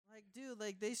Dude,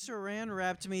 like they saran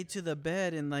wrapped me to the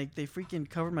bed and like they freaking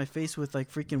covered my face with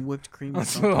like freaking whipped cream. Or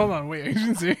So, something. hold on, wait, are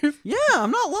you serious? Yeah,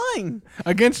 I'm not lying.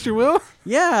 Against your will?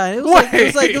 Yeah, it was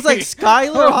like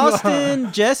Skylar, Hold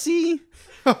Austin, Jesse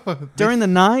during the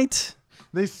night.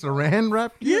 They saran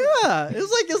wrapped you? Yeah, it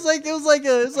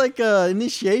was like a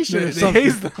initiation or They something.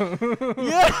 hazed them.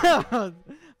 Yeah,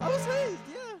 I was hazed.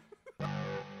 Yeah.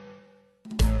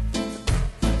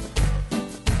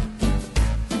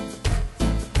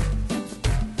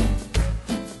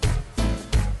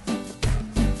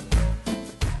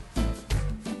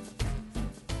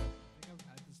 I've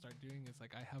had to start doing is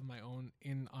like I have my own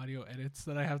in audio edits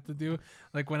that I have to do.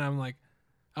 Like when I'm like,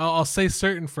 I'll say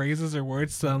certain phrases or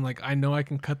words, so I'm like, I know I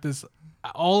can cut this,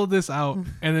 all of this out,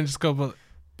 and then just go, but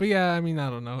yeah, I mean, I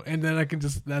don't know, and then I can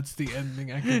just that's the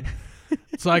ending. I can,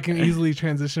 so I can easily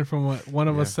transition from what one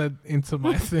of us said into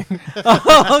my thing.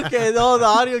 Oh, okay. The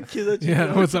audio cue that you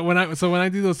Yeah. So when I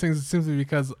do those things, it seems to be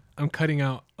because I'm cutting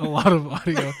out a lot of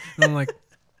audio, and I'm like,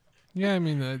 yeah, I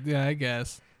mean, yeah, I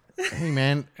guess. Hey,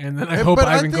 man. And then I hope But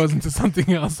I Ivan think- goes into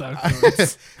something else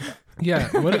afterwards. Yeah.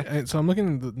 So I'm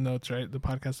looking at the notes, right? The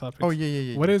podcast topics. Oh,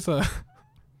 yeah.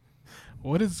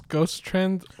 What is Ghost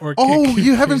Trend or Oh, KKK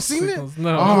you haven't seen it? signals?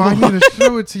 No. Oh, I need to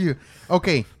show it to you.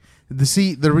 Okay.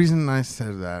 The reason I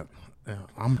said that,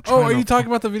 I'm trying Oh, are to you talking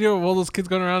about the video of all those kids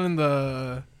going around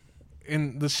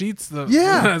in the sheets?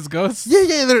 Yeah. As ghosts?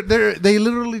 Yeah. They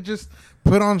literally just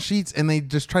put on sheets and they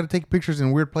just try to take pictures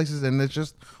in weird places, and it's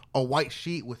just a white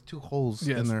sheet with two holes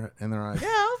Yes. in their eyes. Yeah,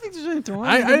 I don't think there's anything wrong.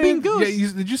 I with being didn't. ghosts. Yeah,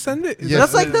 did you send it? Yeah.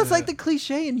 That's like the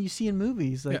cliche and you see in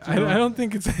movies. Like, Yeah, I don't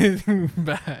think it's anything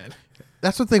bad.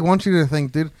 That's what they want you to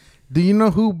think, dude. Do you know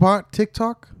who bought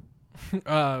TikTok?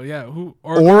 Yeah. Who?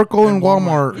 Oracle and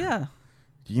Walmart. Yeah.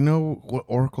 Do you know what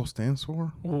Oracle stands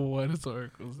for? What is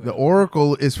Oracle? The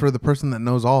Oracle is for the person that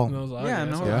knows all. Yeah,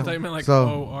 no, I thought you meant like So-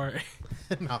 O-R-A.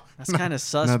 No. That's kind of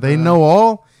sus. No, they bro. know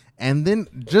all. And then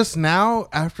just now,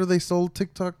 after they sold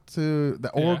TikTok to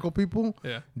the Yeah. Oracle people,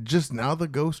 Yeah. just now the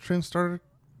ghost trend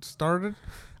started.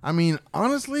 I mean,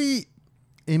 honestly,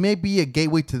 it may be a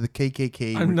gateway to the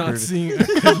KKK. I'm not recruited. seeing a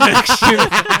connection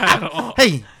at all.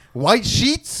 Hey, white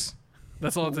sheets,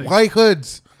 That's all it takes. white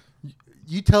hoods.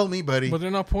 You tell me, buddy. But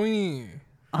they're not pointy.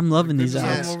 I'm loving these This is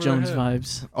Alex over Jones their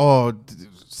vibes. Oh,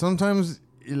 sometimes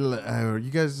you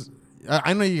guys.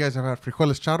 I know you guys have had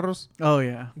frijoles charros. Oh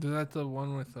yeah, Is that the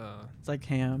one with it's like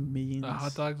ham, beans,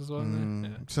 hot dogs as well? in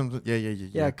there? Something. Yeah.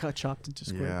 Yeah, cut chopped into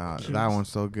square. Yeah, cubes. that one's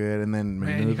so good. And then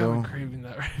Man, you got me menudo. craving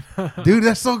that right now. Dude,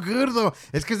 that's so good though.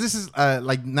 It's because this is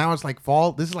like now it's like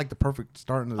fall. This is like the perfect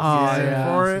start into the Oh, season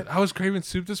yeah. for it. I was craving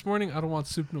soup this morning. I don't want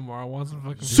soup no more. I want some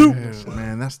fucking Soup,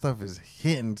 man. That stuff is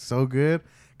hitting so good.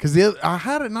 Because I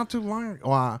had it not too long.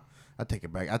 Well, I take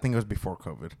it back. I think it was before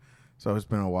COVID. So it's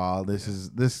been a while. This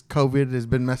COVID has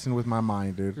been messing with my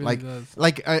mind, dude. Really does.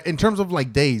 In terms of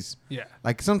like days. Yeah.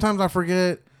 Like sometimes I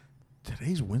forget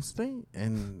today's Wednesday,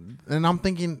 and I'm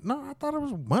thinking, no, I thought it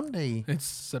was Monday. It's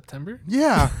September?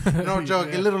 Yeah, no joke.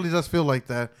 Yeah. It literally does feel like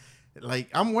that. Like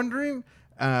I'm wondering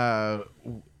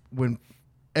when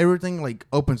everything like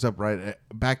opens up, right?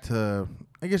 Back to,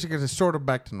 I guess you could say sort of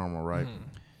back to normal, right?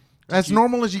 As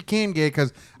normal as you can get,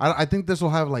 because I think this will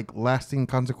have like lasting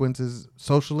consequences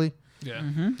socially. Yeah.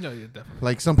 Mm-hmm. No, yeah, definitely.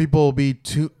 Like some people will be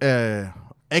too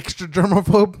extra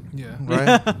germaphobe, Yeah.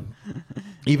 right?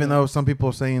 Even though some people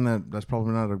are saying that that's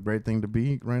probably not a great thing to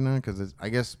be right now, because I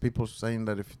guess people are saying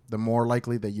that if the more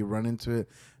likely that you run into it,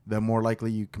 the more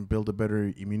likely you can build a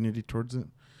better immunity towards it.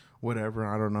 Whatever,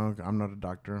 I don't know. I'm not a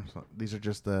doctor. So these are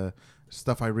just the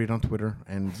stuff I read on Twitter,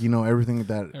 and everything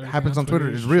that Everything happens on Twitter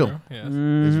is real. true. Yeah.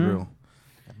 Is Mhm. real.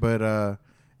 But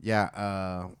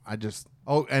I just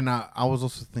I was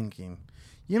also thinking,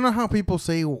 you know how people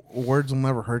say words will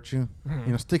never hurt you?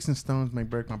 Mhm. Sticks and stones may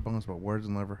break my bones, but words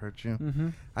will never hurt you. Mm-hmm.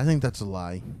 I think that's a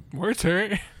lie. Words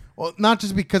hurt. Well, not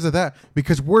just because of that,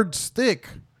 because words stick.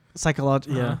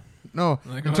 Psychological. Yeah. Uh-huh. No,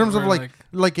 Like, in terms of or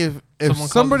like if someone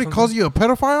somebody calls calls you you a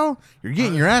pedophile, you're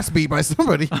getting your ass beat by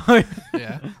somebody.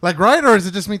 Yeah. Like, right? Or is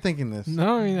it just me thinking this?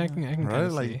 No, I mean I can Right, kinda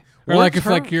like, see. Or like words if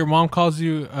like hurt. your mom calls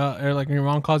you or like your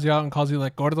mom calls you out and calls you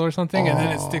like gordo or something, and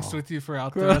then it sticks with you for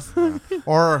out the rest.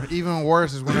 Or even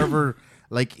worse is whenever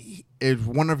like if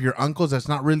one of your uncles that's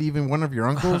not really even one of your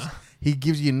uncles, he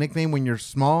gives you a nickname when you're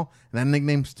small, and that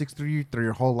nickname sticks through you through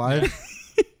your whole life.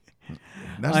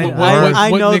 That's I- the I- worst. I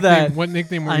know nickname, that. What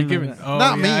nickname were I you know given? that. Oh,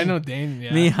 Not yeah, me. I know Dane.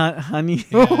 Yeah. Me, honey.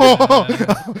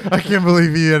 I can't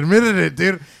believe he admitted it,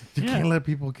 dude. You Yeah. can't let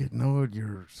people know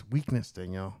your weakness,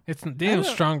 Daniel. It's Daniel's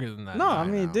stronger than that. No, now. I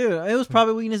mean, know. dude, it was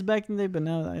probably weakness back in the day, but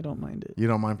now I don't mind it. You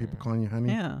don't mind people calling you honey?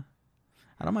 Yeah.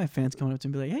 I don't mind fans coming up to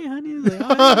me and be like, "Hey, honey." Like,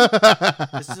 oh, yeah.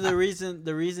 This is the reason.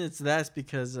 The reason it's that is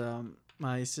because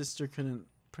my sister couldn't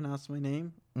pronounce my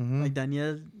name, like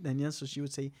Danielle, so she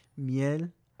would say miel.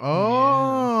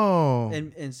 Oh.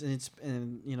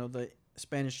 And you know the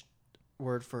Spanish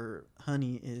word for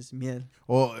honey is miel.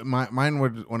 Well, mine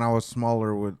would when I was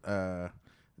smaller with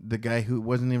the guy who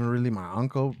wasn't even really my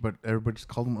uncle, but everybody just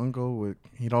called him uncle.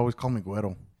 He'd always call me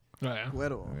Güero. Oh, yeah.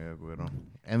 Güero. Yeah, Güero.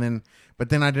 And then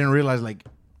I didn't realize like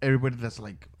everybody that's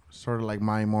like sort of like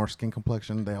my more skin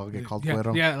complexion, they all get called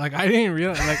Güero. Yeah, like I didn't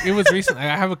realize. Like it was recent. Like,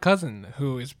 I have a cousin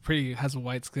who has a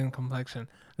white skin complexion.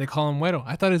 They call him Güero.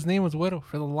 I thought his name was Güero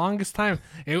for the longest time.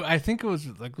 I think it was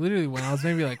like literally when I was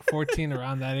maybe like 14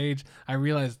 around that age. I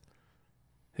realized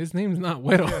his name's not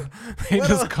Güero. They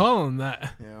just call him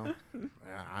that. Yeah.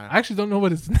 I actually don't know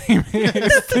what his name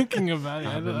is. Thinking about it,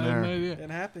 I have no idea. It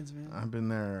happens, man. I've been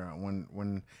there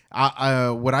when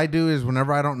what I do is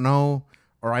whenever I don't know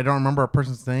or I don't remember a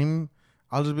person's name,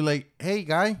 I'll just be like, "Hey,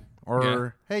 guy,"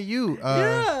 or "Hey, you."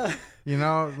 Yeah. You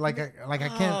know, like I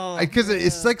can't because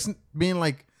it sucks being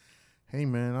like, "Hey,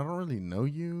 man, I don't really know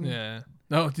you." Yeah.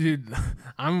 No, dude,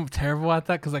 I'm terrible at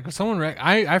that because like if someone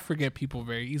I forget people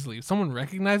very easily. If someone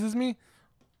recognizes me,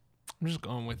 I'm just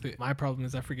going with it. My problem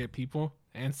is I forget people.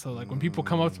 And so, like, when people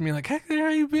come up to me, like, "Hey, how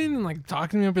you been?" and, like,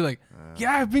 talking to me, I'll be like,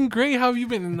 "Yeah, I've been great. How have you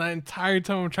been?" And that entire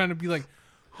time, I'm trying to be like,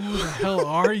 "Who the hell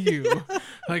are you?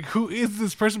 Like, who is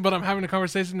this person?" But I'm having a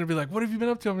conversation and be like, "What have you been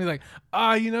up to?" I'll be like,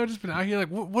 just been out here. Like,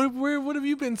 what have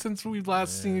you been since we've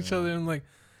last seen each other? And I'm like,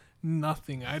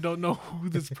 nothing. I don't know who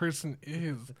this person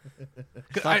is.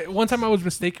 One time I was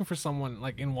mistaken for someone,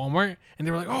 like, in Walmart, and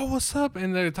they were like, "Oh, what's up?"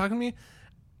 And they're talking to me.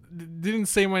 Didn't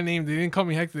say my name. They didn't call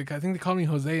me Hector. I think they called me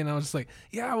Jose, and I was just like,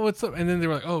 "Yeah, what's up?" And then they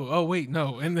were like, "Oh, wait,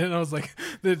 no." And then I was like,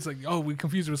 "It's like, oh, we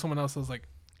confused her with someone else." I was like,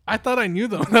 I thought I knew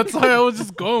them. That's why I was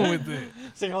just going with it.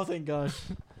 It's like, oh, thank gosh.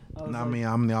 Not me.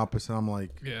 I'm the opposite. I'm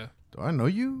like, yeah. Do I know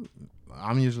you?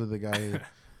 I'm usually the guy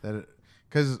that,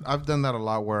 because I've done that a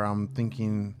lot where I'm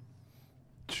thinking,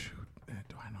 shoot,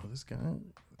 do I know this guy?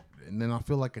 And then I'll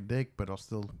feel like a dick, but I'll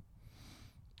still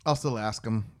ask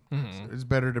him. Mm-hmm. It's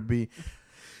better to be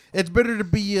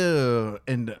a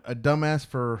dumbass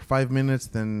for 5 minutes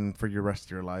than for your rest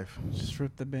of your life. Just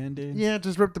rip the Band-Aid. Yeah,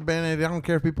 just rip the Band-Aid. I don't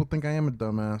care if people think I am a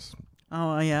dumbass.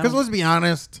 Oh, yeah. Because let's be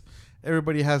honest,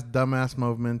 everybody has dumbass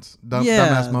moments.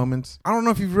 Dumbass moments. I don't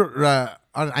know if you've...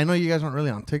 I know you guys aren't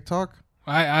really on TikTok.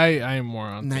 I am more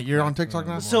on TikTok. You're on TikTok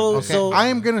now? So I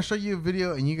am going to show you a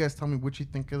video, and you guys tell me what you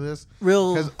think of this.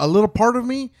 Real... Because a little part of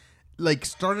me, like,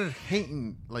 started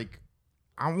hating. Like,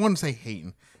 I wouldn't say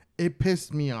hating. It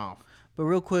pissed me off. But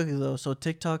real quickly though, so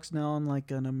TikTok's now on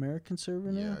like an American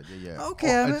server now. Yeah.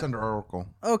 Okay, it's under Oracle.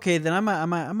 Okay, then I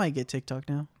might get TikTok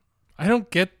now. I don't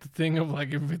get the thing of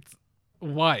like if it's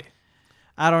why.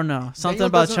 I don't know. Something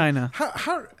about China.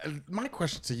 How? My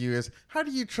question to you is: how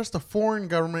do you trust a foreign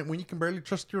government when you can barely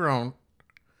trust your own?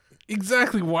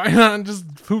 Exactly. Why not just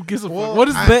who gives a fuck? What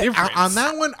is the difference on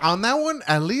that one?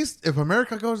 At least if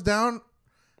America goes down.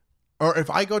 Or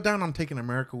if I go down, I'm taking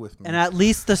America with me. And at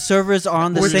least the servers are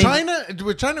on the with same.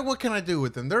 With China, what can I do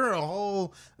with them? They're the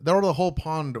whole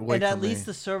pond away and from me. at least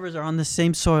the servers are on the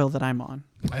same soil that I'm on.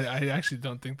 I actually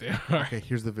don't think they are. Okay,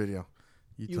 here's the video.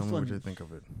 You tell me what you think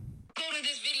of it. Go to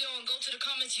this video and go to the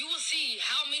comments. You will see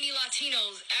how many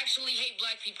Latinos actually hate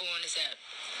black people on this app.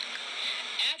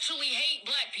 Actually hate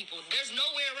black people. There's no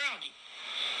way around it.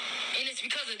 And it's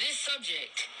because of this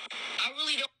subject. I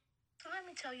really don't. So let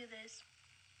me tell you this.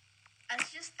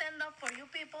 As you stand up for you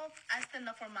people, I stand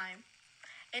up for mine.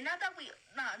 And not that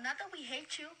we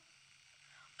hate you.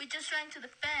 We're just trying to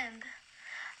defend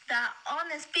the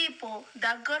honest people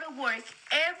that go to work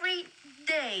every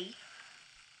day.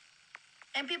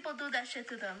 And people do that shit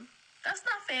to them. That's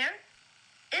not fair.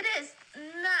 It is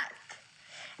not.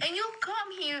 And you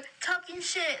come here talking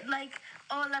shit like,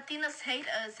 oh, Latinos hate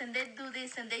us and they do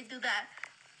this and they do that.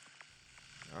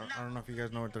 I don't know if you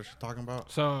guys know what they're talking about.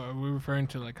 So are we referring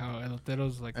to like how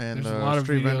eloteros like and there's a lot of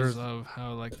street videos vendors, of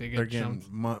how like they're getting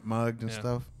jumped. mugged and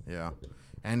stuff. Yeah,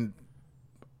 and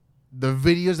the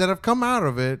videos that have come out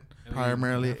of it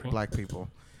primarily black people,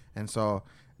 and so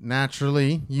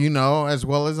naturally, you know as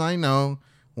well as I know,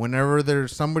 whenever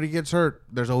there's somebody gets hurt,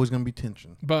 there's always going to be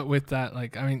tension. But with that,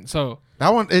 like I mean, so that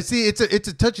one, it's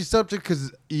a touchy subject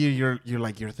because you're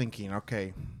thinking,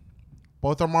 okay,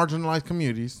 both are marginalized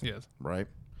communities, yes, right?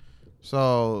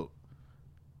 So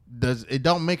does it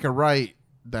don't make it right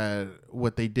that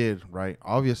what they did, right?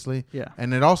 Obviously. Yeah.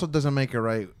 And it also doesn't make it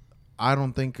right. I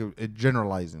don't think it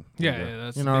generalizing. Yeah,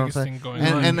 that's you the know biggest what I'm thing going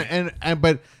saying? on. And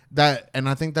but that, and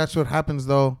I think that's what happens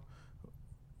though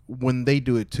when they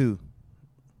do it too.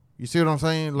 You see what I'm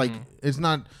saying? Like it's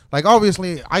not like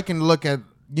obviously I can look at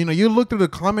you look through the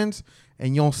comments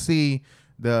and you'll see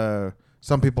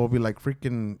some people will be like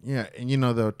freaking and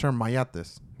the term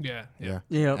mayates. Yeah.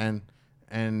 Yeah.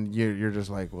 And you're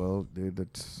just like, well, dude,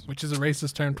 that's Which is a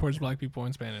racist term towards black people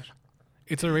in Spanish.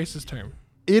 It's a racist term.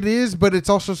 it is, but it's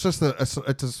also just it's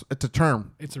a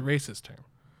term. It's a racist term.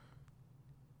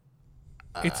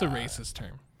 It's a racist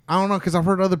term. I don't know because I've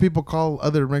heard other people call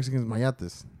other Mexicans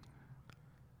mayates.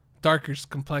 Darker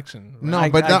complexion. No,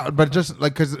 Right? but just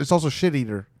like because it's also shit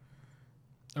eater.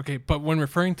 Okay, but when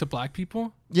referring to black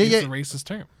people, Yeah, it's yeah. a racist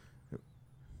term.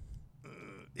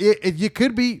 It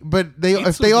could be, but they It's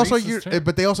if they a also racist use term.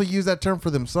 but they also use that term for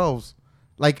themselves,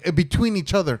 like between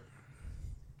each other.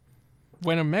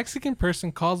 When a Mexican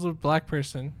person calls a black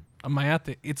person a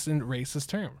mayate, it's a racist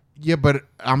term. Yeah, but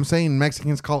I'm saying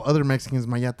Mexicans call other Mexicans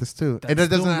mayates too. That It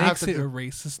doesn't still have makes to. it a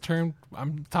racist term.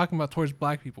 I'm talking about towards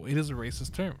black people. It is a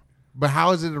racist term. But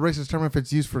how is it a racist term if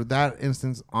it's used for that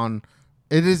instance on?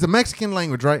 It is the Mexican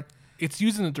language, right? It's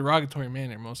used in a derogatory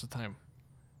manner most of the time.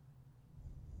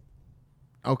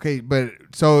 Okay, but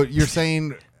so you're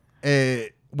saying,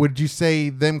 would you say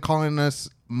them calling us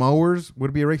mowers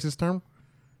would be a racist term?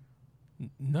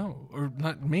 No, or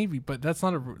not maybe, but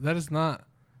that is not.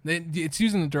 It's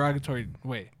used in a derogatory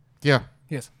way. Yeah.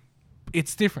 Yes,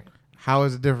 it's different. How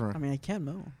is it different? I mean, I can't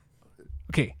mow.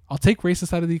 Okay, I'll take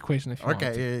racist out of the equation if you want to.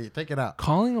 Okay, yeah, take it out.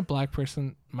 Calling a black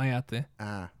person mayate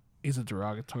Ah, is a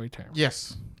derogatory term.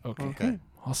 yes, Okay.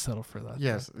 I'll settle for that.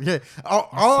 yes, yeah.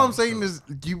 All I'm saying is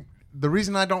the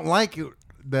reason I don't like it,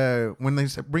 when they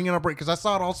bring it up, because I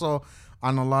saw it also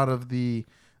on a lot of the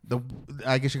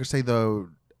I guess you could say the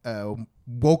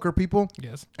woker people.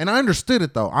 Yes. And I understood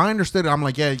it though. I'm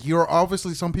like, yeah, you're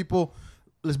obviously some people.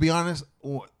 Let's be honest.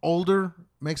 Older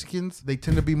Mexicans, they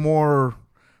tend to be more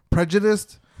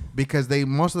prejudiced because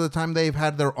most of the time they've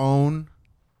had their own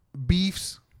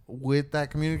beefs with that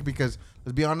community. Because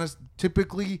let's be honest,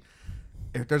 typically,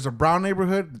 if there's a brown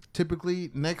neighborhood, typically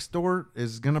next door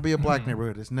is gonna be a black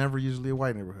neighborhood. It's never usually a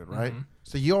white neighborhood, right?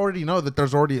 So you already know that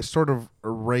there's already a sort of a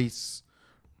race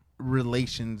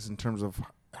relations in terms of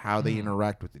how they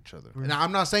interact with each other. Now,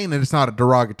 I'm not saying that it's not a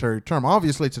derogatory term.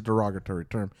 Obviously, it's a derogatory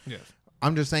term. Yes.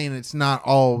 I'm just saying it's not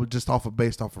all just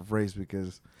based off of race,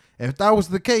 because if that was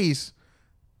the case,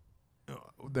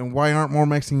 then why aren't more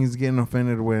Mexicans getting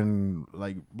offended when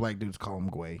like black dudes call them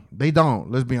güey? They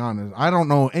don't. Let's be honest. I don't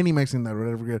know any Mexican that would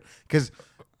ever get, because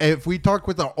if we talk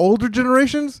with the older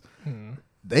generations,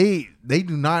 they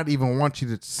do not even want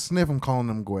you to sniff them calling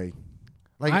them güey.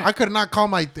 Like I could not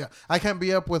call I can't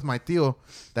be up with my tío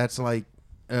that's like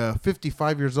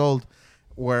 55 years old,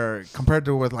 where compared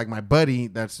to with like my buddy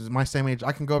that's my same age,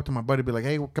 I can go up to my buddy and be like,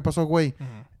 hey, ¿qué pasó, güey?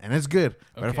 And it's good.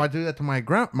 But if I do that to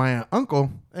my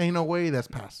uncle, ain't no way that's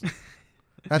past.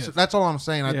 That's all I'm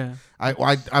saying.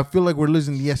 I feel like we're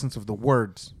losing the essence of the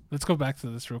words. Let's go back to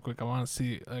this real quick. I want to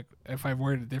see like if I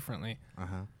worded it differently.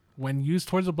 When used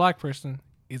towards a black person,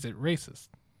 is it racist?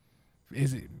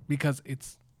 Is it because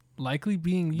it's likely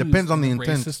being used Depends on in the a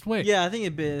intent. racist way? Yeah, I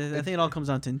think it all comes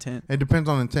down to intent. It depends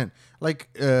on intent. Like,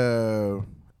 and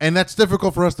that's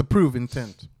difficult for us to prove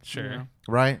intent. Sure. Yeah.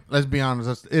 Right? Let's be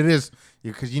honest. It is,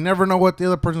 because you never know what the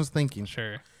other person's thinking.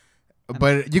 Sure.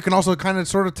 But you can also kind of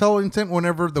sort of tell intent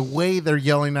whenever the way they're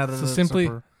yelling at it. So simply,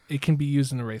 it can be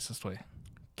used in a racist way.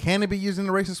 Can it be used in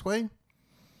a racist way?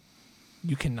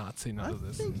 You cannot say no I to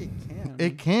this. think it can.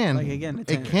 It can. Like, again, it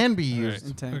intent. can be All used. right.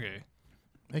 Intent. Okay.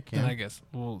 It Then I can. guess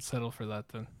we'll settle for that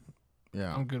then.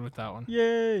 Yeah. I'm good with that one.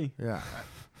 Yay. Yeah.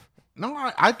 No,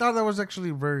 I thought that was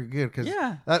actually very good, because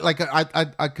Yeah.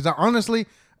 because I honestly,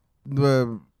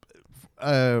 the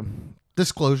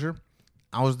disclosure,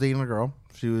 I was dating a girl.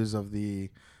 She was of the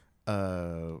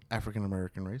African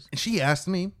American race, and she asked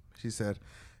me. She said,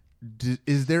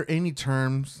 "Is there any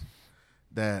terms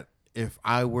that if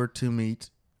I were to meet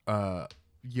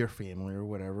your family or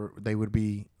whatever, they would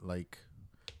be like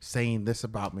saying this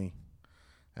about me?"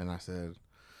 And I said,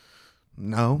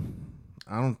 "No,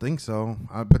 I don't think so."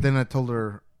 But then I told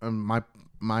her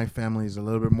my family is a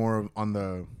little bit more on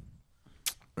the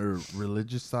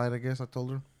religious side, I guess. I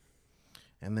told her,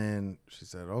 and then she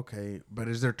said, "Okay, but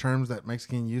is there terms that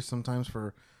Mexican use sometimes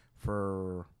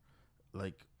for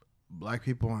like black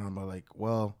people?" And I'm like,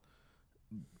 "Well,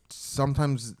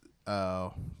 sometimes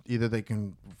either they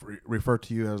can refer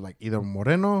to you as like either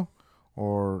moreno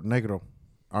or negro."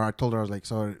 Or I told her, I was like,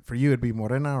 "So for you it'd be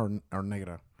morena or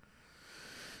negra."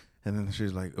 And then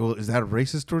she's like, "Well, is that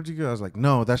racist towards you?" I was like,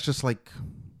 "No, that's just like,"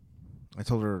 I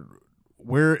told her,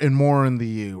 "We're more in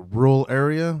the rural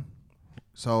area.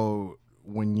 So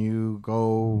when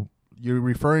you're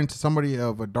referring to somebody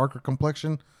of a darker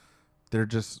complexion, they're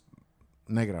just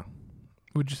negra.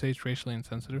 Would you say it's racially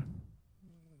insensitive?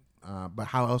 But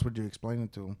how else would you explain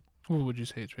it to them? What would you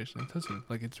say it's racially insensitive?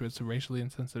 Like it's a racially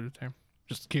insensitive term.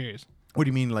 Just curious. What do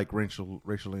you mean, like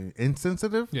racially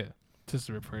insensitive? Yeah, just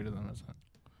to refer to them as that.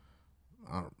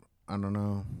 I don't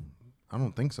know. I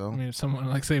don't think so. I mean, if someone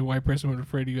like say a white person would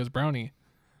refer to you as brownie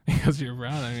because you're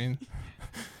brown, I mean.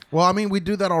 Well, I mean, we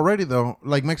do that already though.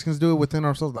 Like Mexicans do it within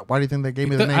ourselves. Why do you think they gave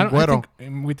me the name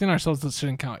Güero? Within ourselves, that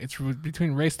shouldn't count. It's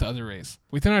between race to other race.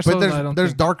 Within ourselves, but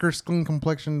there's darker skin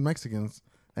complexion Mexicans,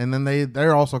 and then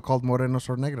they're also called morenos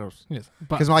or negros. Yes,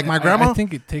 because like my grandma, I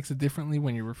think it takes it differently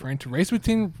when you're referring to race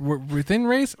within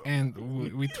race and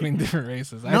between different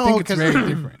races. I think it's very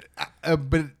different.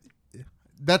 But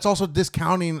that's also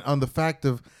discounting on the fact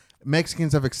of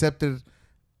Mexicans have accepted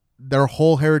their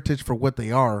whole heritage for what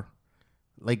they are.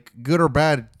 Like, good or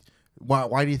bad,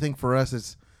 why do you think for us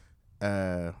it's,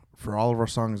 for all of our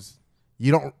songs,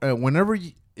 you don't,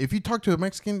 if you talk to a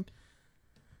Mexican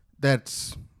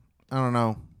that's, I don't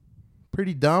know,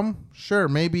 pretty dumb, sure,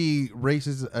 maybe race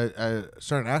is a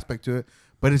certain aspect to it,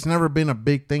 but it's never been a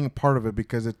big thing, part of it,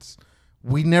 because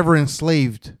we never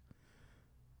enslaved.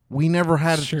 We never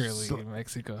had. Surely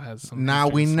Mexico has some. Now,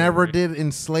 we never did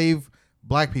enslave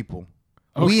black people.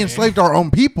 Okay. We enslaved our own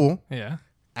people. Yeah.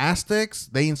 Aztecs,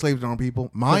 they enslaved their own people.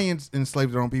 Mayans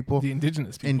enslaved their own people. The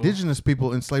indigenous people. Indigenous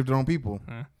people enslaved their own people.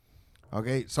 Huh.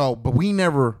 Okay, so, but we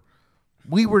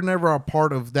were never a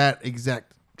part of that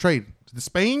exact trade. The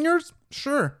Spaniards,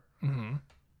 sure. Mm-hmm.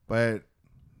 But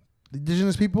the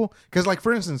indigenous people, because like,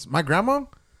 for instance, my grandma,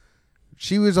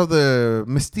 she was of the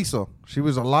mestizo. She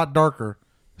was a lot darker.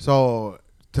 So,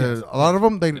 a lot of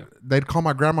them, they'd call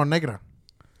my grandma negra.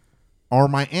 Or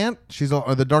my aunt, she's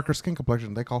the darker skin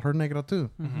complexion. They call her negra too,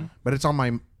 but it's on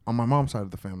my mom's side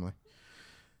of the family.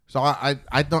 So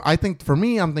I think for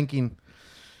me, I'm thinking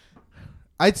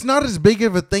it's not as big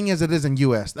of a thing as it is in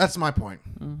U.S. That's my point.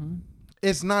 Mm-hmm.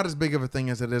 It's not as big of a thing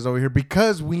as it is over here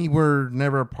because we were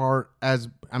never a part. Let's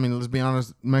be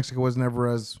honest, Mexico was never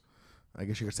as, I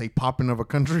guess you could say, popping of a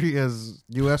country as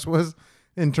U.S. was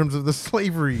in terms of the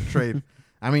slavery trade.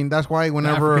 I mean, that's why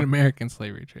whenever African American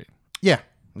slavery trade. Yeah.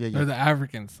 Or the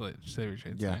African slavery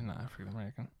trade. Yeah. Sorry, not African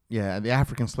American. Yeah, the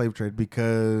African slave trade,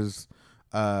 because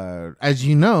as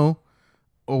you know,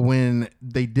 when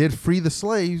they did free the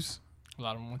slaves, a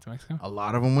lot of them went to Mexico. A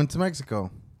lot of them went to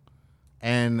Mexico.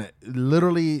 And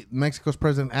literally, Mexico's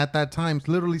president at that time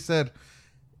literally said,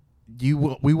 we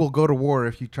will go to war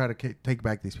if you try to take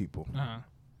back these people. Uh-huh.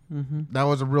 Mm-hmm. That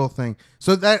was a real thing.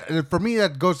 So that, for me,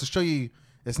 that goes to show you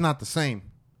it's not the same.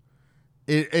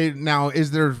 Now,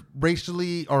 is there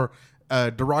racially or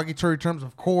derogatory terms?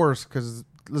 Of course, because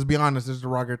let's be honest, there's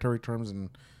derogatory terms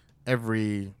in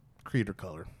every creed or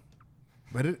color.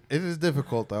 But it is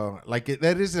difficult, though. Like,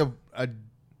 that is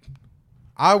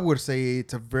I would say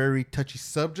it's a very touchy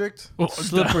subject. Well,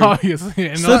 slippery. Obviously.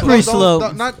 And Slippery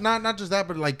slope. Not just that,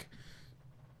 but like,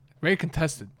 very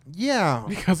contested. Yeah.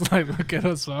 Because, like, look at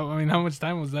us. I mean, how much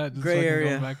time was that? Just Gray area.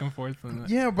 Going back and forth.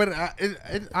 Yeah, but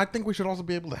I think we should also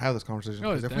be able to have this conversation. Oh,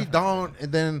 Because if we definitely.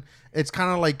 don't, then it's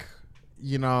kind of like,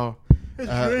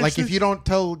 like if you don't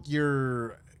tell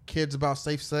your kids about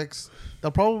safe sex,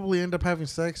 they'll probably end up having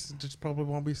sex. It just probably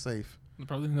won't be safe. They'll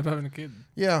probably end up having a kid.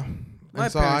 Yeah. My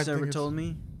And so parents I never think told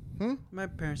me. Hmm? My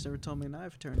parents never told me, and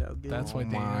I've turned out good. That's why Oh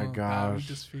my Daniel. God, we gosh.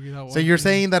 just figured out. So you're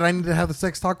saying that I need to have the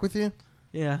sex talk with you?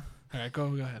 Yeah. All right, go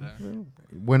ahead.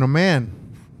 When a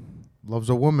man loves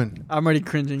a woman. I'm already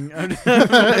cringing. When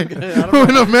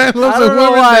a man loves I a don't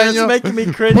know woman, why Daniel. it's making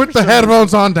me cringe. Put the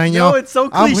headphones on, Daniel. No, it's so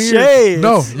I'm cliche. here.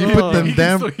 No, It's- you put them He can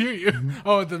damn. still hear you.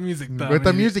 Oh, the music. With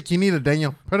the music, you need it,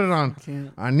 Daniel. Put it on.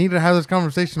 Can't. I need to have this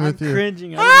conversation I'm with you.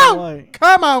 cringing. I don't know why.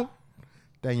 Come on.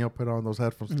 Daniel, put on those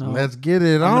headphones. No. Let's get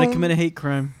it I'm on. gonna commit a hate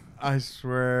crime. I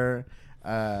swear.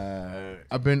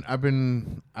 I've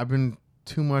been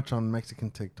too much on Mexican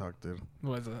TikTok, dude.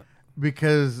 What is that?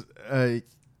 Because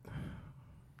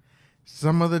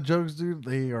some of the jokes, dude,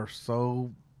 they are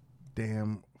so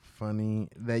damn funny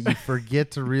that you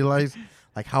forget to realize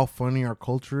like how funny our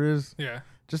culture is. Yeah.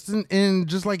 Just in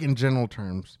just like in general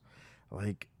terms.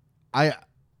 Like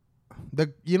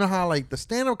you know how like the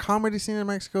stand-up comedy scene in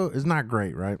Mexico is not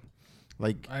great, right?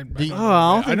 Like I Oh, don't I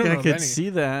know. don't think know I of could any. see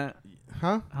that.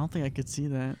 huh? I don't think I could see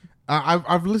that.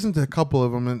 I've listened to a couple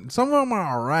of them, and some of them are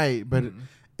all right, but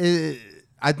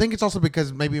I think it's also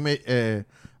because maybe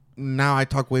now I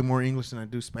talk way more English than I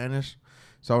do Spanish,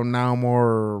 so now I'm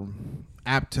more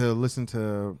apt to listen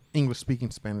to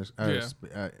English-speaking Spanish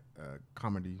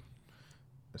comedy,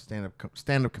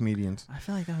 stand-up comedians. I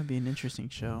feel like that would be an interesting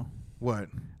show What?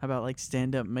 about like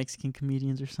stand-up Mexican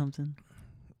comedians or something.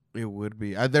 It would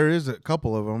be. There is a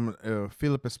couple of them.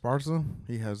 Philip Esparza,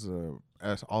 he has a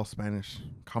all Spanish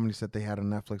comedy set they had on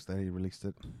Netflix that he released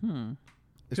it.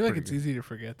 I feel like it's easy to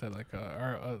forget that like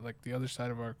our like the other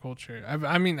side of our culture.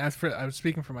 I mean, as for I was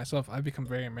speaking for myself, I've become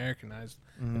very Americanized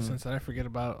in the sense that I forget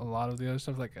about a lot of the other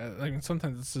stuff. Like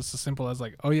sometimes it's just as simple as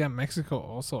like, oh yeah, Mexico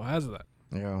also has that.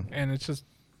 Yeah, and it's just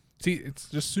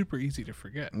super easy to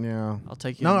forget. Yeah, I'll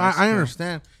take you. No, I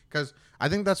understand because I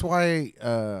think that's why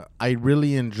I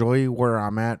really enjoy where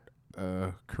I'm at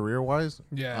career wise.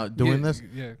 Yeah, doing this.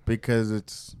 Yeah,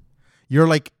 because you're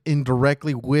like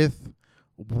indirectly with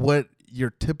what your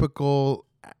typical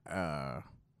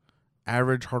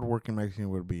average hardworking Mexican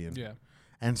would be in. Yeah.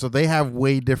 And so they have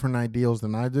way different ideals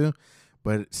than I do,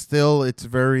 but still it's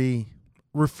very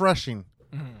refreshing,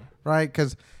 right?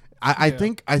 Because I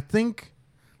think, I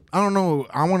don't know,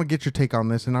 I want to get your take on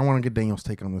this, and I want to get Daniel's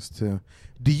take on this too.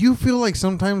 Do you feel like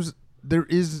sometimes there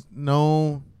is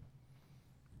no,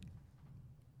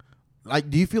 like,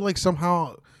 do you feel like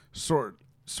somehow sort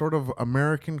of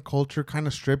American culture kind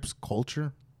of strips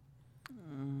culture?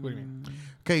 What do you mean?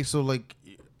 Okay, so like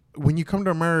when you come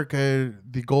to America,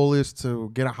 the goal is to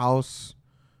get a house,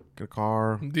 get a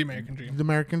car. The American dream. The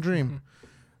American dream.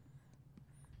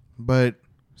 But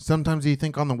sometimes you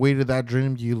think on the way to that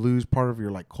dream, you lose part of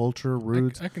your like culture,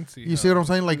 roots. I can see. You see what I'm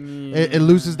saying? Like it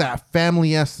loses that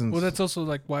family essence. Well, that's also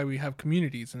like why we have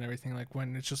communities and everything. Like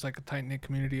when it's just like a tight knit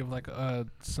community of like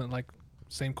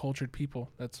same cultured people.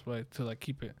 That's why to like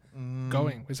keep it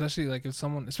going. Especially like if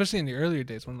someone, especially in the earlier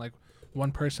days when like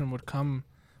one person would come,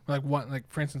 like one, like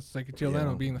for instance, like Gio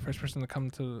Leno being the first person to come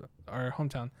to our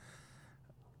hometown.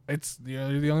 It's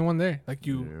you're the only one there. Like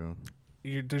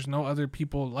there's no other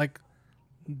people like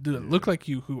that look like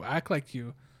you who act like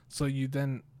you. So you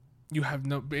have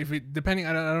no. If it depending,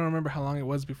 I don't remember how long it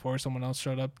was before someone else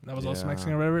showed up that was also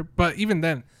Mexican or whatever. But even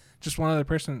then, just one other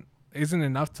person isn't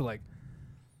enough to like.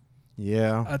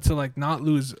 Yeah. To like not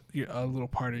lose a little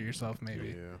part of yourself, maybe.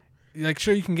 Yeah. Like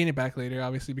sure you can gain it back later,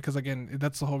 obviously, because again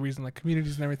that's the whole reason. Like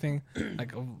communities and everything,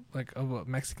 of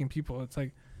Mexican people, it's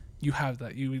like you have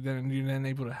that. You're then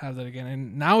able to have that again.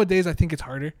 And nowadays I think it's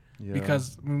harder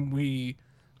because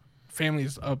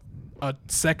family's a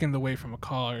second away from a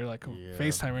call or like a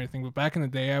FaceTime or anything. But back in the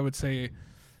day, I would say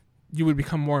you would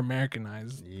become more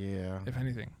Americanized. Yeah. If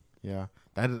anything. Yeah,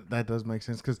 that does make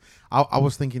sense because I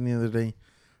was thinking the other day.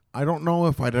 I don't know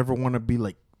if I'd ever want to be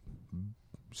like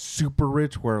super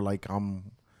rich where like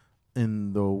I'm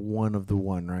in the one of the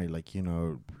one, right? Like, you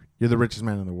know, you're the richest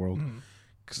man in the world.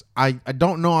 Cause I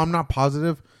don't know. I'm not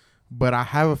positive, but I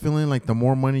have a feeling like the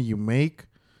more money you make,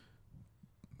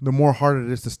 the more hard it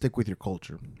is to stick with your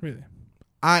culture. Really?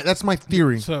 That's my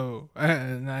theory. So,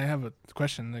 and I have a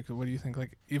question. Like, what do you think?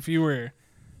 Like, if you were,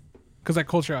 because like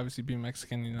culture, obviously being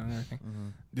Mexican, you know, and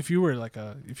everything. If you were like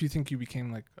if you think you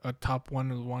became like a top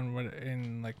one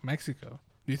in like Mexico,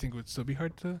 do you think it would still be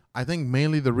hard to? I think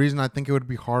mainly the reason I think it would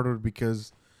be harder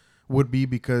would be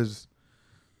because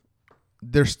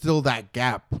there's still that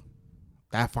gap,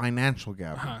 that financial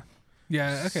gap.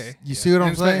 Yeah. Okay. You see what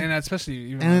I'm saying? And especially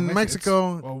even and in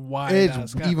Mexico,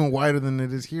 it's even wider than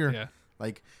it is here. Yeah.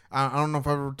 Like I don't know if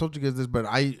I ever told you guys this, but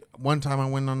one time I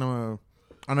went on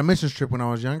a mission trip when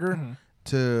I was younger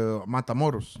to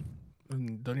Matamoros.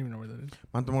 Don't even know where that is.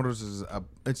 Matamoros is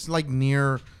it's like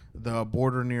near the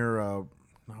border near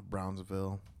not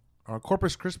Brownsville,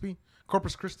 Corpus Christi,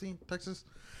 Texas.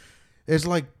 It's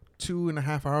like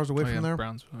 2.5 hours away from there.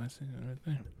 Brownsville, I see it right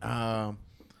there.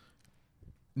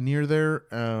 Near there,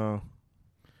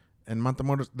 in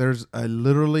Matamoros, there's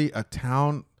literally a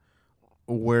town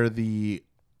where the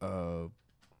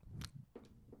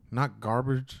not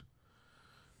garbage,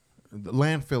 the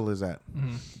landfill is at.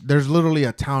 There's literally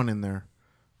a town in there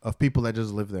of people that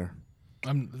just live there.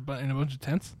 But in a bunch of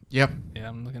tents? Yep. Yeah,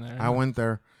 I'm looking at it. I went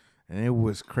there, and it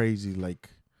was crazy.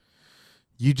 Like,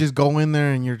 you just go in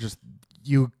there, and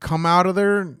you come out of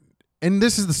there, and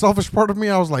this is the selfish part of me.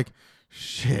 I was like,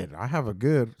 shit, I have a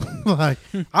good. Like,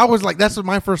 I was like, that's what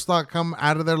my first thought come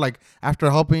out of there. Like,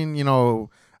 after helping,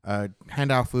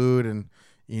 hand out food and,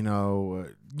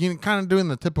 kind of doing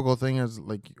the typical thing as,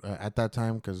 like, at that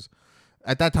time, because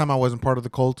at that time I wasn't part of the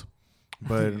cult,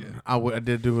 but I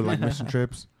did do, like, mission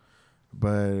trips.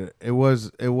 But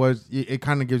it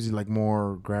kind of gives you like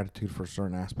more gratitude for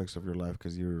certain aspects of your life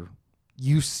because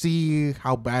you see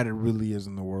how bad it really is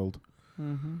in the world.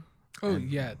 Oh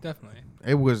yeah, definitely.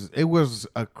 It was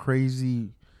a crazy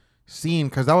scene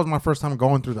because that was my first time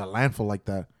going through that landfill like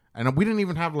that, and we didn't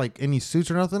even have like any suits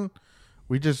or nothing.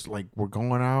 We just like were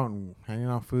going out and handing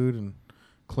out food and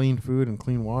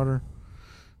clean water,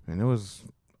 and it was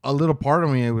a little part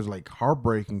of me. It was like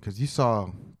heartbreaking because you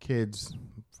saw kids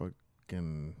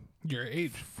fucking Your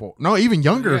age. no, even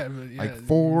younger, Yeah, but yeah, like even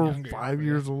 4 or younger, 5 yeah.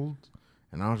 years old.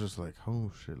 And I was just like,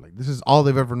 oh shit, like this is all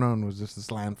they've ever known was just this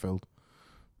landfill.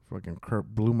 Fucking Kurt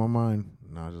blew my mind.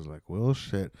 And I was just like, well,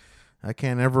 shit, I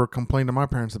can't ever complain to my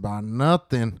parents about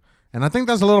nothing. And I think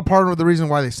that's a little part of the reason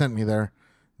why they sent me there.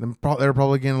 They're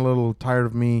probably getting a little tired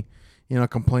of me,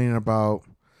 complaining about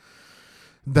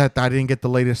that I didn't get the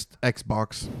latest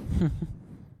Xbox.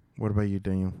 What about you,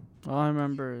 Daniel? All I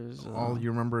remember is All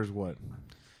you remember is what?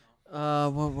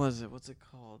 what was it? What's it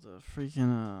called?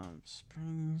 Freaking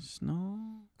spring snow.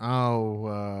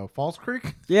 Oh, Falls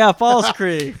Creek? Yeah, Falls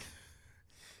Creek.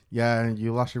 Yeah, and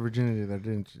you lost your virginity there,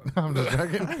 didn't you? I'm just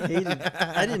joking. I hated.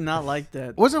 I did not like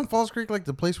that. Wasn't Falls Creek like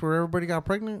the place where everybody got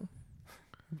pregnant?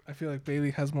 I feel like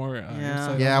Bailey has more. Yeah.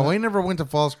 insight Yeah, on we that. never went to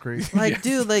Falls Creek. Like, Yes.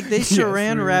 dude, like they Yes, we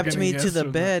saran were wrapped gonna me guess to the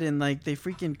from bed and like they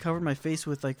freaking covered my face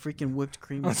with like freaking whipped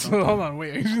cream. Or So, something. hold on,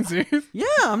 wait, are you serious? Yeah,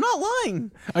 I'm not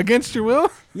lying. Against your will?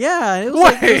 Yeah, it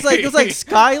was like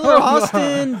Skylar, Hold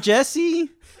Austin, Jesse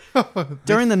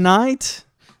during the night.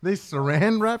 They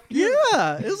saran wrapped you?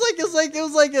 Yeah, it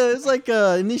was like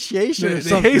a initiation They, or they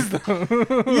something. hazed them.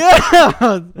 Yeah,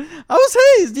 I was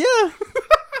hazed. Yeah,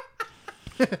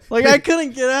 like I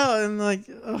couldn't get out and like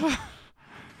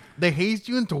They hazed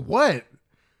you into what?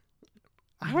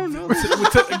 I don't know.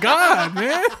 To God,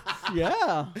 man.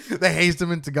 Yeah, They hazed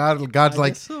him into God. God's I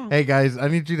like, guess so. hey guys, I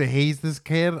need you to haze this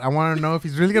kid. I want to know if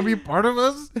he's really gonna be a part of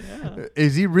us. Yeah.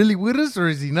 Is he really with us or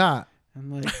is he not?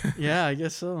 I'm like, yeah, I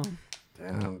guess so.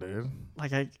 Damn, dude.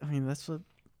 Like I mean, that's what.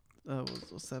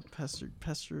 What's that, Pastor?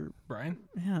 Brian?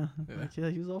 Yeah, Yeah. like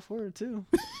he was all for it too.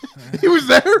 He was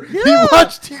there. He Yeah.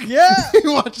 watched you. Yeah. He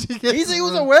watched you get. He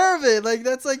was aware of it. Like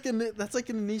that's like an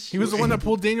initiation. He was the one that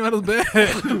pulled Daniel out of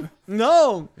bed.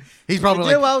 No, He's I probably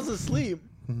did like, while I was asleep.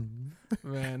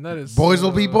 Man, that is boys so-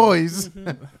 will be boys.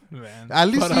 Man. At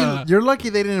least But, you're lucky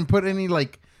they didn't put any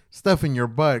like stuff in your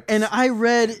butt. And I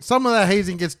read, Some of that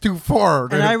hazing gets too far.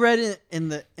 and I read it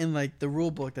in like the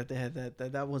rule book that they had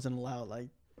that wasn't allowed. Like,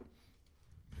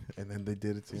 And then they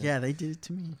did it to you. yeah, they did it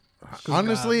to me.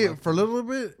 Honestly, God, for a little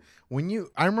bit,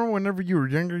 I remember whenever you were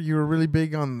younger, you were really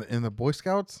big in the Boy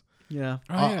Scouts. Yeah,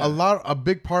 Oh, yeah. A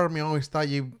big part of me always thought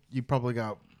you probably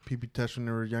got pee-pee test when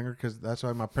you were younger, because that's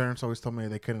why my parents always told me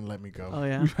they couldn't let me go. oh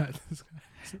yeah. We've had this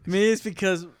guy. Me, it's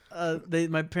because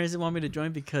my parents didn't want me to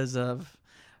join because of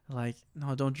like,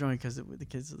 no, don't join because the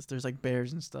kids there's like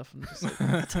bears and stuff. And just like,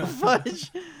 what the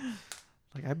fudge?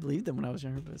 Like I believed them when I was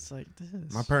younger, but it's like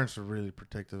this. My parents were really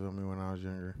protective of me when I was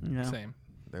younger. Yeah. Same.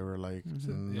 They were like,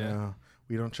 Mhm. no, Yeah.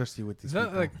 we don't trust you with these Is that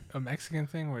people." like a Mexican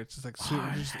thing where it's just like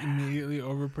just Oh, immediately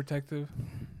overprotective?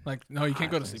 Like, no, you can't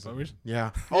go to sleepovers.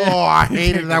 Yeah. Oh, I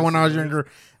hated that when I was younger.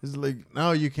 It's like,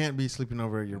 no, you can't be sleeping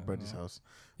over at your buddy's house.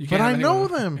 You But can't I have know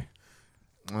anyone- them.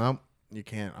 Well, you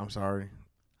can't. I'm sorry.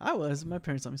 I was. My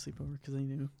parents let me sleep over because they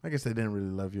knew. I guess they didn't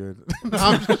really love you.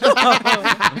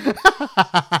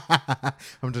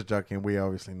 I'm just joking. We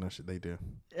obviously know shit they do.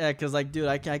 Yeah, because like, dude,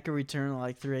 I could return at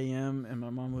like 3 a.m. and my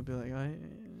mom would be like,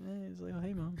 it's like, oh,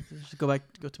 hey, mom, just go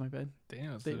to my bed.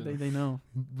 Damn. They know.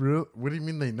 Real? What do you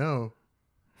mean they know?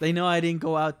 They know I didn't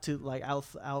go out to like out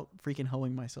freaking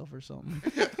hoeing myself or something.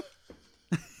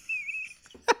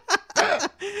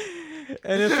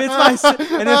 And if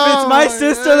it's my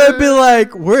sister, they'd be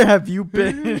like, "Where have you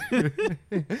been?"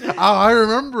 Oh, I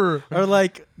remember. Or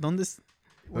like, when is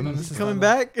 ¿Dónde this coming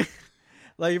back?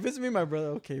 Like if it's me and my brother,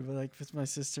 okay, but like if it's my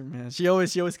sister, man, she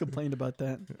always complained about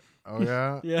that. Oh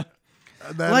yeah. Yeah,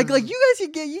 That like is-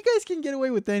 you guys can get away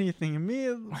with anything, and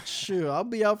me, shoot, I'll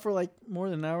be out for like more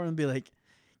than an hour and be like,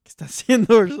 "¿Qué estás haciendo?"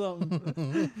 or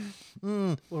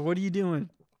something. Or what are you doing?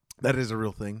 that is a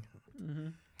real thing.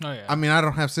 Oh yeah. I mean, I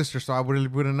don't have sisters, so I really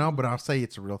wouldn't know, but I'll say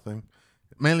it's a real thing.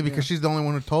 Mainly because she's the only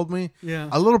one who told me. Yeah.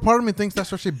 A little part of me thinks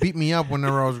that's why she beat me up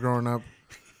whenever I was growing up.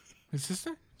 His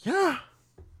sister? Yeah.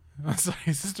 I'm sorry,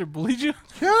 his sister bullied you?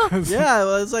 Yeah. Yeah,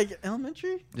 well, it's like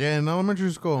elementary. Yeah, in elementary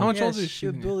school. How much Yeah, older is she she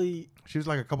would than you? bully She was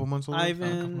like a couple months older.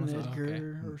 Ivan, months old, Edgar, okay.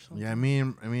 or something. Yeah, me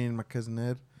and my cousin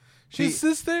Ed. His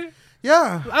sister?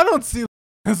 Yeah. I don't see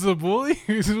as a bully.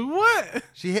 What?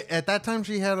 At that time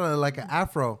she had like an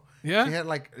afro. Yeah. She had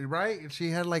like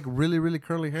She had like really, really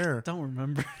curly hair. Don't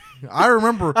remember. I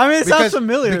remember. I mean, it sounds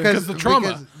familiar. Because the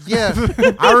trauma. Yeah,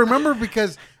 I remember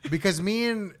because me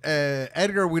and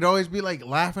Edgar, we'd always be like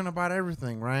laughing about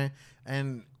everything, right?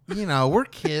 And you know, we're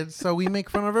kids, so we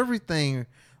make fun of everything.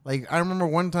 Like I remember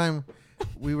one time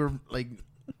we were like,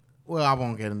 well, I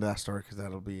won't get into that story because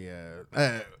that'll be.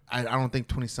 I don't think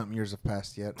 20-something years have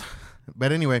passed yet.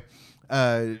 But anyway,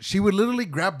 she would literally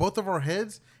grab both of our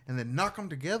heads and then knock them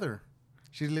together.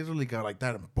 She literally got like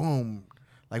that and boom.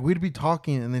 Like we'd be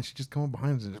talking, and then she'd just come up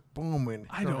behind us and just boom and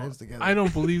hit our heads together. I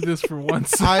don't believe this for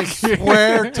once. I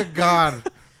swear to God.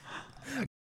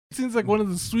 Seems like one of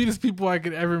the sweetest people I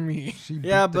could ever meet.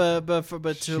 Yeah, but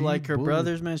to she like her bullied.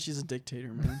 brothers, man, she's a dictator,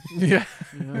 man. Yeah.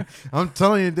 You know? I'm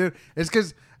telling you, dude. It's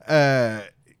because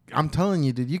I'm telling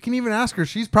you, dude. You can even ask her.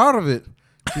 She's proud of it.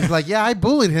 She's like, yeah, I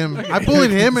bullied him. I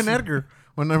bullied him and Edgar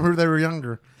whenever they were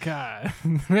younger. God,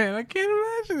 man, I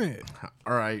can't imagine it.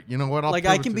 All right, you know what? I'll Like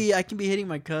prove I it can to be hitting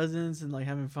my cousins and like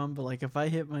having fun, but like if I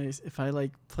hit my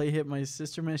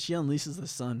sister, man, she unleashes the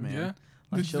sun, man. Yeah.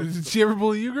 Like Did she ever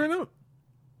bully you growing up?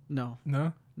 no,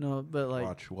 No. but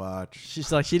like watch. she's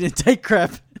like she didn't take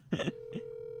crap.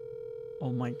 Oh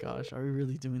my gosh, are we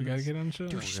really doing We this? gotta get on the show.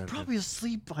 Dude, she's gotta probably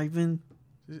asleep, Ivan.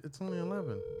 It's only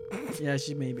 11. Yeah,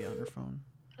 she may be on her phone.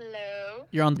 Hello.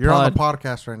 You're on the You're pod. on the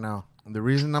podcast right now. The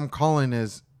reason I'm calling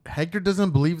is Hector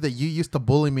doesn't believe that you used to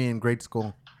bully me in grade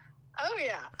school. Oh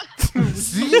yeah.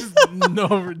 See?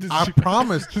 No, I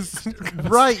promise.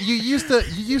 Right, you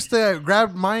used to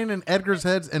grab mine and Edgar's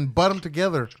heads and butt them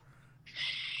together.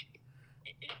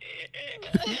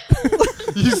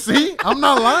 You see? I'm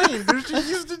not lying, dude. She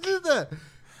used to do that.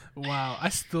 Wow, I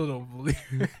still don't believe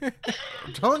it.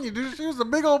 I'm telling you, dude. She was a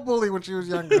big old bully when she was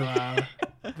younger. Wow.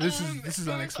 This is There was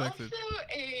unexpected.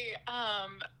 also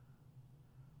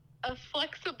a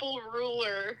flexible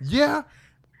ruler. Yeah.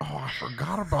 Oh, I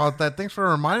forgot about that. Thanks for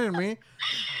reminding me.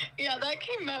 Yeah, that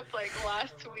came up like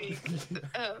last week.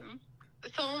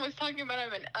 Someone was talking about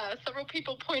him, and several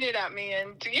people pointed at me,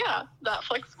 and yeah, that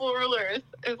flexible ruler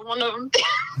is one of them.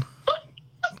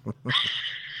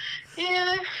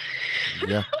 Yeah.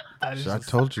 Yeah. That is I just-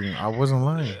 told you. I wasn't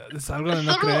lying. I'm gonna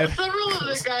not Several, creer. several of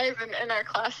the guys in our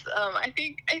class, I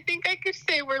think I could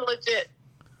say we're legit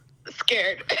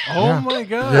scared. Oh Yeah. my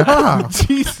god. Yeah.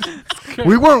 Jesus Christ.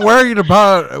 We weren't worried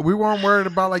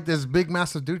about like this big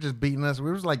massive dude just beating us.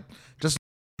 We was like just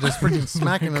freaking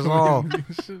smacking us all.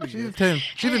 She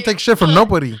didn't take shit from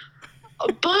nobody.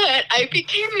 But I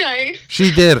became nice.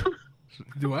 She did.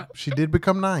 Do what? She did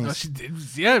become Oh, nice. she did.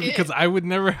 Yeah, because I would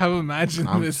never have imagined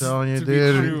I'm this telling you, to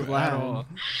dude. be true at Glad. all.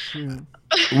 Shoot.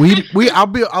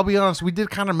 I'll be honest, we did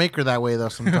kind of make her that way though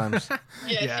sometimes.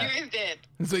 Yes, Yeah. you guys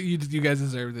did. So you guys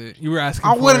deserved it. You were asking.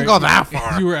 I for wouldn't it. go that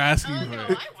far. You were asking Oh,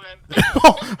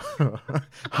 for no, it.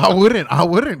 I wouldn't. I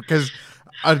wouldn't because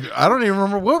I don't even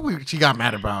remember what she got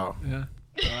mad about. Yeah.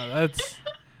 That's.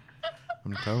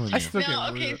 I'm telling you. I still No,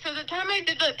 can't believe okay, it. so the time I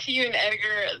did that to you and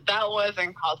Edgar, that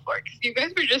wasn't called for because you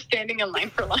guys were just standing in line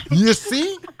for lunch. You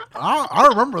see? I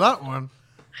remember that one.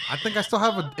 I think I still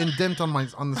have an indent on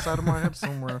the side of my head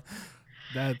somewhere.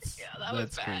 That's Yeah, that was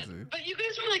that's bad. crazy. But you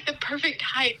guys were like the perfect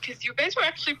height because you guys were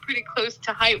actually pretty close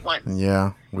to height once.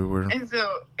 Yeah, we were. And so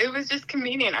it was just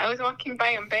convenient. I was walking by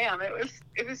and bam, it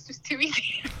was just too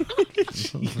easy.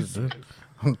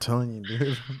 I'm telling you,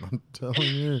 dude. I'm telling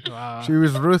you. Wow. She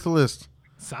was ruthless.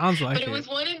 Sounds like But it was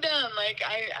one and done. Like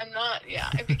I'm not. Yeah,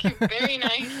 I became very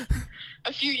nice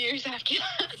a few years after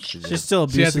that. She's still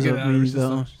She had to abusive get of it out of her me system.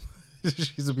 though.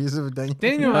 She's abusive, Daniel.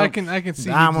 Daniel, Yeah. I can see.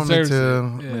 Nah, he me deserves too. it.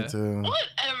 Me Yeah. too.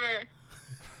 Whatever.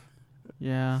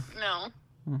 Yeah.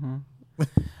 No.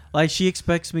 Like she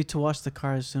expects me to wash the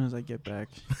car as soon as I get back.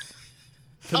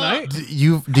 Tonight.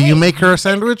 Do you make her a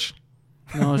sandwich?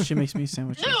 No, she makes me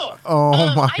sandwiches. No. Oh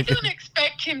my I don't god.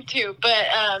 expect him to, but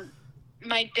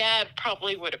my dad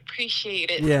probably would appreciate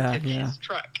it. Yeah, since it's yeah. his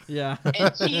truck, Yeah.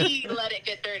 and he let it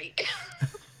get dirty.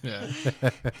 Yeah.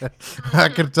 I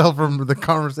could tell from the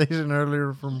conversation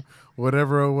earlier from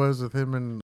whatever it was with him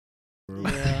and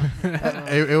Yeah.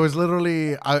 it was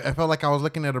literally I felt like I was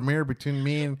looking at a mirror between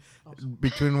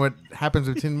what happens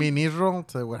between me and Israel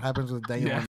to what happens with Daniel.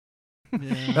 Yeah.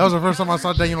 Yeah. That was the first time I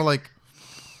saw Daniel like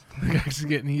Actually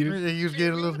getting heated. he was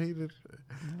getting a little heated.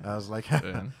 I was like,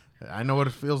 Yeah. I know what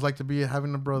it feels like to be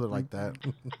having a brother like that.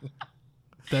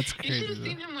 That's You should crazy. have though.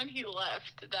 seen him when he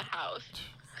left the house.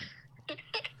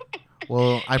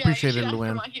 Well, I Yeah, appreciate you it, should ask him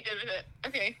Luann. what he did with it.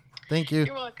 Okay, Thank you.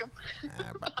 you're welcome.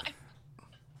 Bye.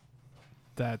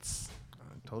 That's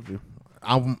I told you.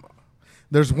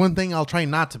 There's one thing I'll try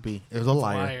not to be. Is a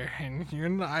liar. and you're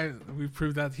not. We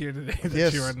proved that here today that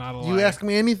Yes. you are not a liar. You ask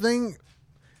me anything,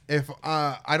 if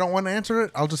I don't want to answer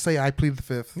it, I'll just say I plead the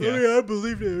fifth. Yeah. I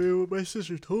believe it. What my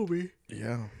sister told me.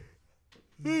 Yeah.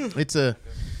 It's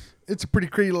a pretty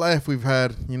crazy life we've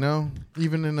had, you know,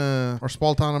 even in our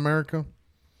small town America.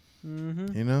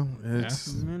 Mm-hmm. You know,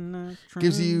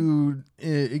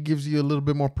 it gives you a little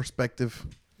bit more perspective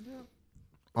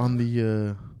on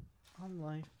the on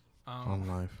life, on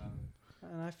life.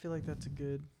 and I feel like that's a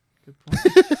good Good point.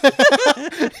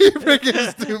 You're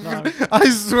freaking stupid. I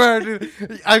swear, dude.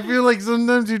 I feel like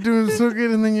sometimes you're doing so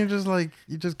good, and then you're just like,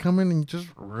 you just come in and you just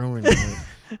ruin it.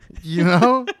 You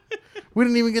know? We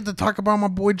didn't even get to talk about my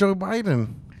boy Joe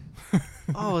Biden.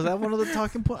 Oh, is that one of the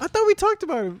talking points? I thought we talked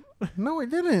about it. No, we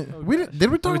didn't. Oh, we didn't.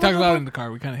 Did we talk We about talked about it that? in the car.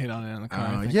 We kind of hit on it in the car.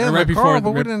 I think. Yeah, Or in right the before, car,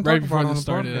 but we didn't right talk before about it on this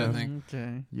the started. I podcast. think.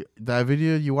 Okay. That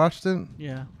video, you watched it?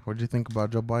 Yeah. What did you think about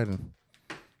Joe Biden?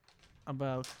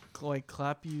 About like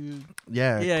clap you.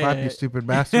 Yeah, Yeah, clap yeah, you yeah. stupid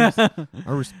bastards. I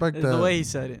respect It's that. the way he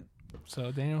said it.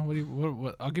 So Daniel, what do you?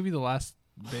 What? I'll give you the last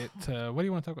bit. What do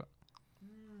you want to talk about?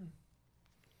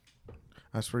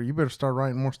 I swear, you better start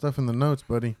writing more stuff in the notes,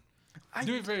 buddy.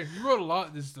 Do it fair. You wrote a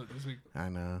lot this week. I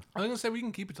know. I was gonna say we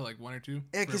can keep it to like 1 or 2. Yeah,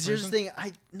 per because here's the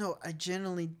person. thing. I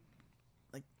generally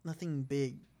like nothing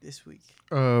big this week.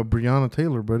 Breonna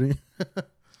Taylor, buddy.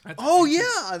 That's Oh way too-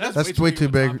 yeah, That's way too of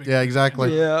a big. topic. Yeah,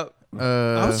 exactly. yeah.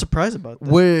 I was surprised about that.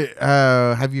 Wait,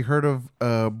 have you heard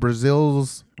of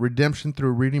Brazil's redemption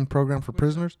through reading program for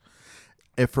prisoners?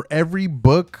 If for every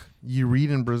book you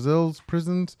read in Brazil's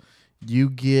prisons, you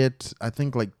get, I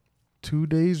think, like 2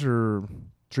 days or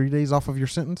 3 days off of your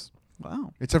sentence.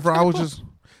 Wow. Except for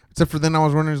then I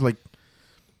was wondering, is like,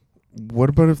 what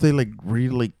about if they like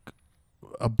read like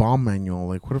a bomb manual?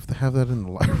 Like, what if they have that in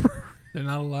the library? They're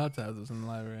not allowed to have this in the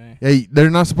library. Hey, they're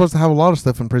not supposed to have a lot of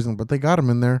stuff in prison, but they got them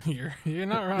in there. You're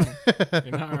not wrong.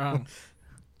 You're not wrong.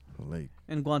 Like,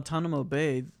 In Guantanamo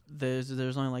Bay, there's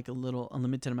only like a little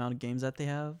unlimited amount of games that they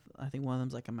have. I think one of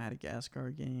them's like a Madagascar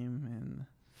game, and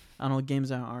I don't know, games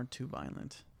that aren't too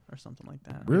violent or something like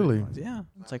that. Really? Yeah,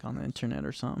 it's like on the internet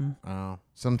or something.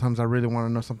 sometimes I really want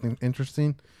to know something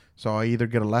interesting, so I either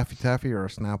get a Laffy Taffy or a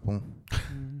Snapple.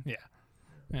 Mm.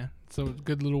 Yeah. So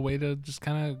good little way to just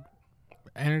kind of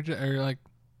energy or like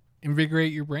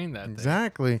invigorate your brain that day.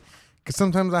 Exactly. Because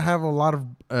sometimes I have a lot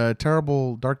of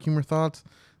terrible dark humor thoughts.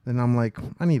 Then I'm like,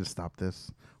 I need to stop this.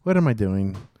 What am I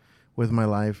doing with my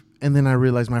life? And then I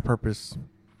realize my purpose.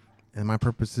 And my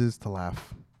purpose is to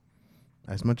laugh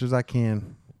as much as I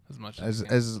can, As much as you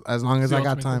can. as long as The I got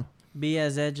ultimate time. Be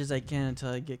as edge as I can until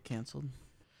I get canceled.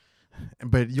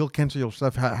 But you'll cancel your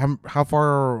stuff. How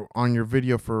far on your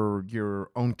video for your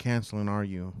own canceling are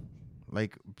you?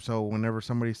 Like, so whenever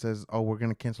somebody says, "Oh, we're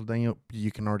gonna cancel Daniel,"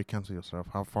 you can already cancel yourself.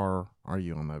 How far are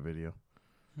you on that video?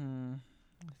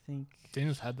 I think.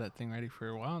 Daniel's had that thing ready for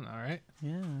a while now, right?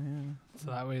 Yeah.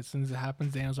 So that way, as soon as it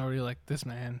happens, Daniel's already like, this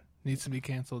man needs to be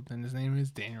canceled, and his name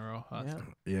is Daniel Rojas.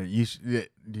 Yeah. Yeah,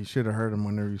 you should have heard him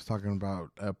whenever he was talking about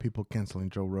people canceling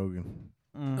Joe Rogan.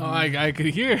 Oh, I could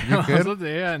hear. You could?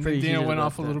 Yeah, and Pretty Daniel heated went about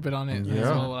off a little that. bit on it Yeah. as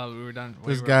well while we were done.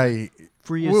 This guy,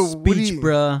 Free Well, of what do speech, you-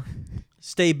 bruh.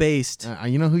 Stay based.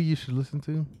 you know who you should listen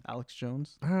to? Alex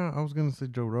Jones. I was gonna say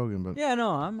Joe Rogan, but Yeah,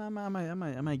 no, I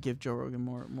might give Joe Rogan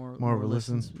more of a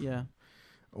listen? listens. Yeah.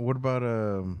 what about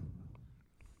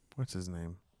what's his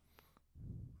name?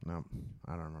 No,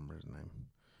 I don't remember his name.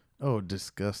 Oh,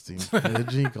 disgusting.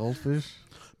 Edgy goldfish.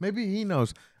 Maybe he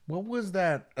knows. What was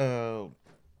that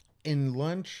in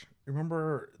lunch?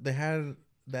 Remember they had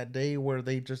that day where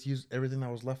they just used everything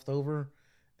that was left over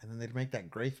and then they'd make that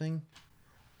gray thing?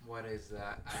 What is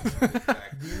that? I don't know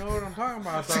exactly. You know what I'm talking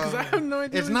about? Because I have no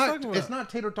idea It's what not he's talking about. it's not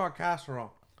tater tot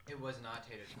casserole. It was not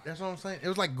tater tot. That's what I'm saying. It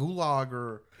was like gulag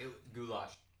or Goulash.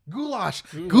 goulash.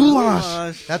 Goulash.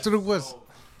 Goulash. That's what it was. So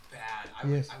bad.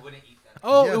 Yes. I wouldn't eat that.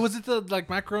 Oh, Yes. was it the like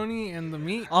macaroni and the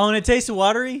meat? Oh, and it tasted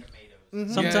watery.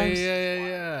 Tomatoes. Sometimes.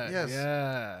 Yeah. Yes.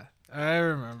 Yeah. I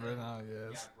remember now.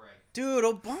 Yes. Right. Dude,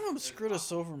 Obama screwed us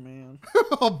over, man.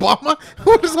 Obama?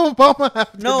 What does Obama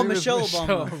have to No, do with Michelle this?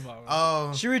 Obama.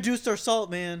 Oh, She reduced our salt,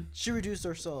 man. She reduced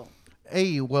our salt.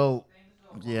 hey, well,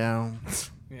 yeah.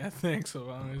 Yeah. Thanks,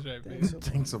 Obama. Right, Thanks, babe.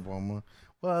 Thanks, Obama.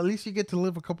 Well, at least you get to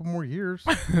live a couple more years.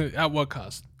 At what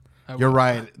cost? At You're what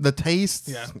right. cost? The taste.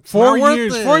 Yeah. it's 4 not worth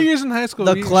years. it. 4 years in high school.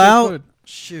 The we ate good clout. food.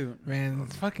 Shoot. Man,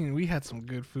 fucking, we had some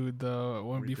good food though.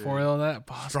 When We before did. all that,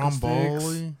 Bosco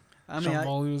Stromboli. I mean,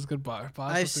 Stromboli was good. Bosco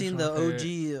I've sticks seen were the my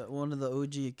favorite. OG, one of the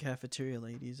OG cafeteria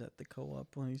ladies at the co-op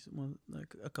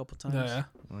like a couple times. Yeah.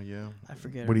 Oh, yeah. I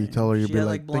forget. What do you tell her? You You'd she be had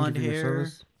like, like thank blonde you for your hair.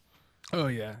 service? Oh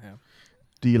yeah.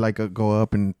 Do you like go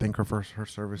up and thank her for her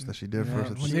service that she did Yeah, for us?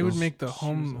 at when the When they would school? make the She was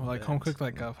home the like home best. cooked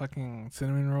like fucking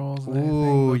cinnamon rolls. And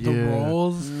Ooh, everything. With yeah. The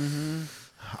rolls. Mm-hmm.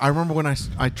 I remember when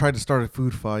I tried to start a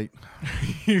food fight.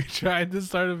 You tried to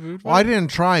start a food Well, I fight? didn't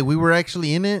try. We were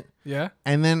actually in it. Yeah.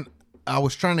 And then I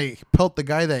was trying to pelt the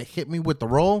guy that hit me with the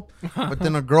roll, but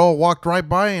then a girl walked right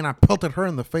by and I pelted her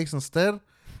in the face instead.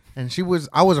 And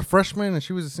I was a freshman and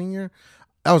she was a senior.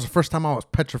 That was the first time I was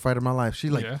petrified in my life. She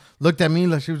Yeah. looked at me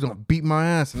like she was gonna beat my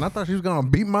ass, and I thought she was gonna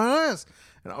beat my ass.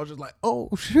 And I was just like, oh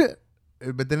shit.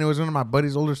 but then it was one of my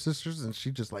buddy's older sisters, and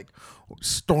she just like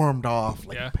stormed off,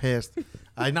 like Yeah. pissed.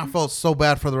 I felt so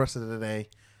bad for the rest of the day.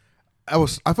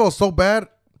 I felt so bad.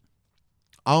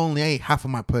 I only ate half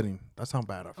of my pudding. That's how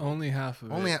bad I felt. Only half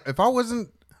of Only it. if I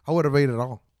wasn't, I would have ate it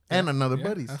all and another Yeah,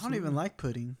 buddy's. I don't even like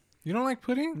pudding. You don't like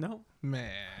pudding? No.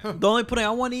 Man. The only pudding I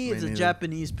want to eat Me is a neither.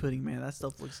 Japanese pudding, man. That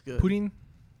stuff looks good. Pudding?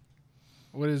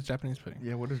 What is Japanese pudding?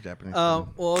 Yeah, what is Japanese?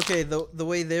 Well, okay. The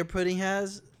way their pudding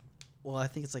has, well, I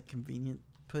think it's like convenient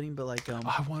pudding, but like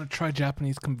I want to try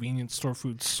Japanese convenience store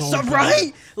food so So, bad.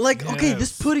 right? Like, okay,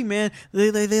 this Yes. pudding, man.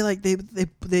 They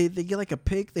get like a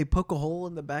pick. They poke a hole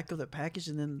in the back of the package,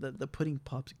 and then the pudding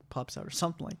pops out or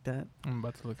something like that. I'm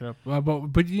about to look it up.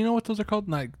 But you know what those are called?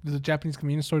 Like the Japanese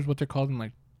convenience stores, what they're called in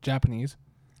like Japanese.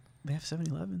 They have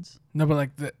 7-Elevens. No, but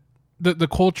like the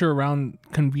culture around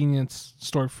convenience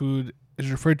store food is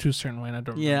referred to a certain way. And I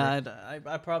don't. Yeah, remember.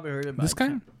 I probably heard about This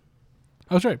kind.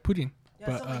 I was right. Pudding. Yeah,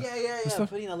 But, something- this yeah. stuff-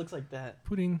 Pudding that looks like that.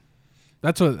 Pudding.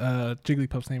 That's what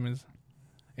Jigglypuff's name is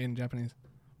in Japanese.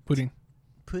 Pudding.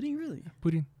 Pudding, really?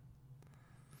 Pudding.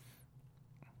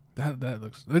 That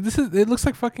looks. It looks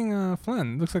like fucking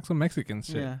flan. It looks like some Mexican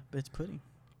shit. Yeah, but it's pudding.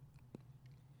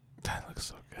 That looks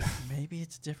so good. Maybe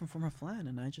it's different from a flan,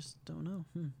 and I just don't know.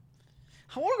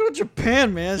 I want to go to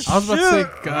Japan, man. I was about to say,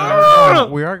 Shit.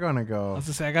 God. we are gonna I go. was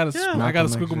to say I gotta Yeah. I gotta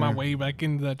Malcolm squiggle next my year. way back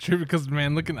into that trip because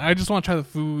man, I just want to try the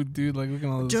food, dude. Like looking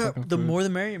at all this Dude, fucking the food. more the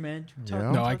merrier, man.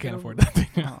 Yeah. No, I can't afford that thing.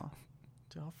 Oh,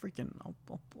 dude, I'll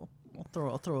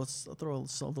throw a little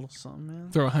something,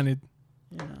 man. Throw 100.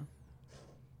 Yeah,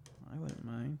 I wouldn't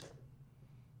mind.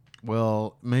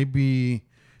 Well, maybe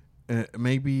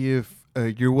if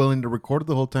you're willing to record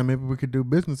the whole time, maybe we could do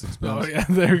business Oh expense.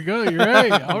 yeah, there we go. You're right.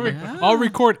 Yeah. I'll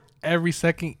record every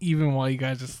second, even while you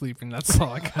guys are sleeping. That's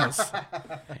all I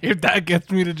got. If that gets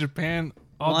me to Japan,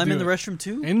 I'll Well, I'm do in the it. restroom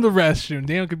too. In the restroom.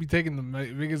 Daniel could be taking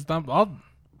the biggest dump. I'll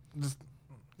just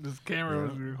this camera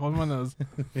was holding my nose.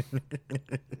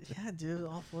 Yeah, dude,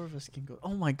 all 4 of us can go.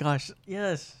 Oh my gosh,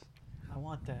 yes, I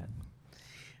want that.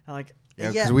 I like.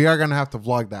 Yeah, because we are gonna have to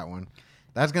vlog that one.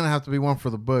 That's gonna have to be one for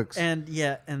the books. And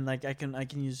like I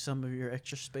can use some of your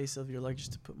extra space of your luggage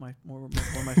to put my more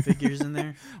of my figures in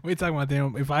there. What are you talking about,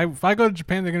 Daniel? If I go to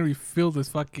Japan, they're gonna be filled with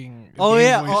fucking. Oh Game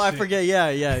yeah, Boy I shit. forget. Yeah.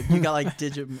 You got like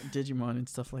Digimon and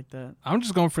stuff like that. I'm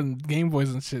just going for the Game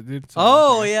Boys and shit, dude. So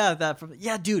Oh yeah, that from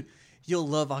dude, you'll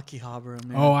love Akihabara,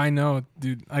 man. Oh, I know,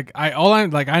 dude. Like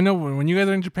I know when you guys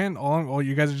are in Japan, all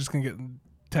you guys are just gonna get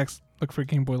text. Look for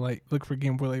Game Boy Light. Look for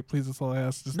Game Boy Light, please. That's all I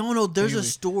ask. Just no, there's a daily.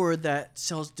 store that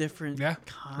sells different. Yeah.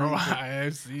 kinds Bro, of-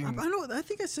 I've seen. I know. I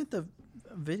think I sent the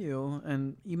video,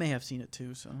 and you may have seen it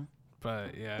too. So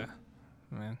But yeah,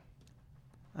 man.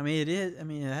 I mean, it is. I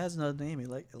mean, it has another name.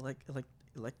 Electric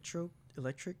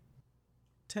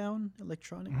Town,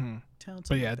 Electronic Mhm. Town. But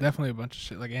something yeah, like that. definitely a bunch of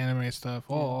shit like anime stuff,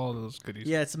 all those goodies.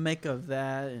 Yeah, it's a make of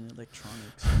that and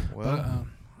electronics. well, But,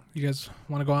 you guys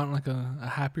want to go out on like a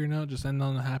happier note? Just end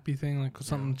on a happy thing, like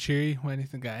something cheery. What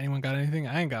anything? Anyone got anything?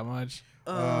 I ain't got much.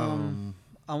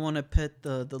 I want to pet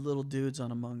the little dudes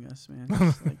on Among Us, man.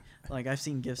 Just like I've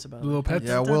seen gifs about The little pets?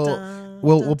 yeah,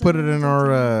 we'll put it in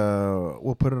our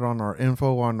we'll put it on our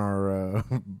info on our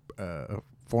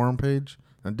forum page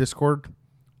and Discord.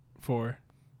 For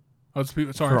so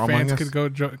For our Among fans Us? could go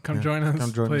come Yeah, join us,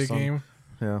 come join play a us on- game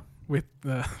Yeah. with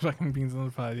the fucking beans on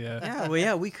the pod. Yeah. Yeah, well,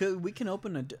 yeah, we can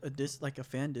open a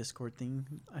fan Discord thing.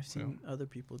 I've seen other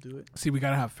people do it. See, we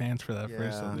gotta have fans for that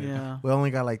first. Yeah. So dude. Yeah. We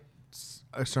only got like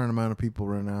a certain amount of people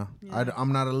right now. Yeah.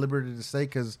 I'm not at liberty to say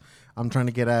because I'm trying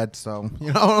to get ads. So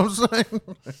you know what I'm saying.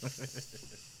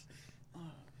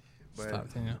 But,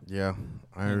 Stop, Daniel. yeah,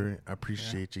 I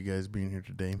appreciate you guys being here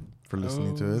today for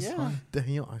listening to Oh, us. yeah.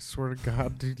 Daniel, I swear to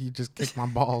God, dude, you just kicked my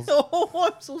balls. Oh,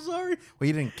 I'm so sorry. Well,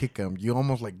 you didn't kick them. You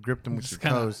almost like gripped them with Just your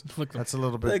kinda toes. flicked 'em. That's a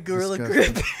little bit. The gorilla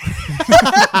disgusting. grip.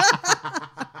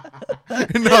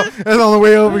 No, and on the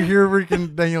way over here,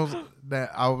 freaking Daniel's.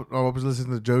 That I was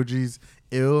listening to Joji's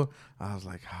 "Ill." I was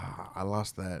like, I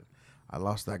lost that.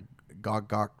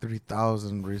 Gog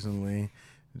 3000 recently.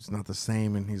 It's not the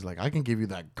same. And he's like, I can give you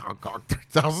that Gog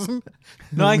 3000.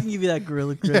 No, I can give you that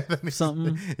gorilla grip. then he's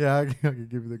something. Yeah, I can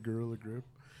give you the gorilla grip.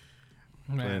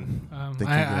 Man, thank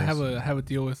I you guys. have a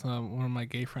deal with one of my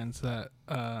gay friends that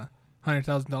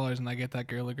 $100,000 and I get that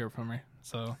gorilla grip from her.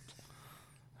 So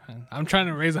and I'm trying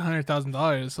to raise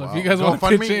 $100,000. So if you Wow. guys want to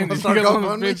GoFundMe? pitch in, Let's if you start guys want to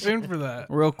GoFundMe. pitch in for that,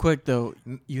 Real quick though,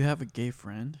 you have a gay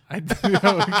friend. I do have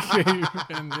a gay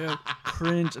friend. Yeah.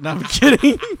 Cringe. No, I'm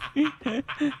kidding.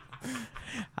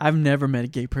 I've never met a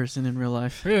gay person in real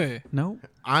life. Really? No.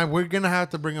 We're gonna have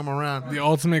to bring him around. The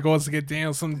ultimate goal is to get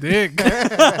Daniel some dick.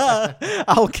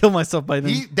 I'll kill myself by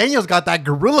then. Daniel's got that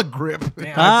gorilla grip.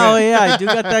 Damn, Oh I bet yeah, I do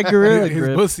got that gorilla his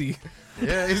grip. pussy.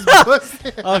 Yeah, he's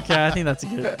pussy. Okay, I think that's a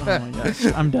good. Oh my gosh,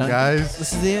 I'm done. Guys.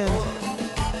 This is the end.